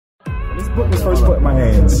This book was first put in my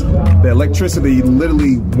hands, the electricity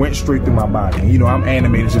literally went straight through my body. You know, I'm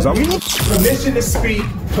animated. Just, permission to speak,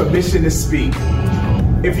 permission to speak.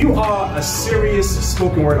 If you are a serious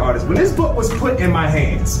spoken word artist, when this book was put in my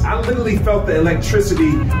hands, I literally felt the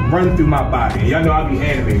electricity run through my body. And y'all know I be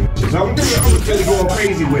animated. So I'm really going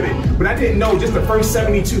crazy with it. But I didn't know just the first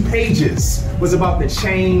 72 pages was about to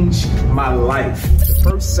change my life. The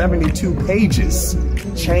first 72 pages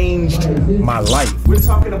changed my life. We're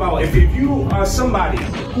talking about if you are somebody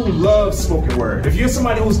who loves spoken word, if you're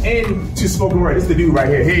somebody who's into spoken word, this is the dude right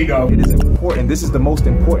here. Here you go. It is important. This is the most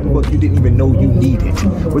important book you didn't even know you needed.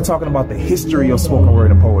 We're talking about the history of spoken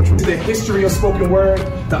word and poetry. The history of spoken word,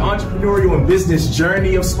 the entrepreneurial and business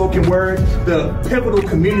journey of spoken word, the pivotal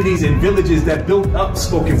communities and villages that built up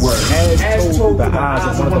spoken word. As told through the eyes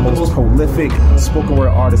of one of the most prolific spoken word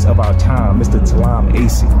artists of our time, Mr. Taalam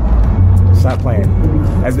Acey. Stop playing.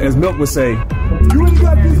 As Milk would say, you ain't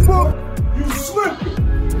got this book, you slipped it.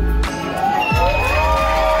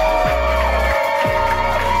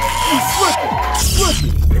 You slipped it.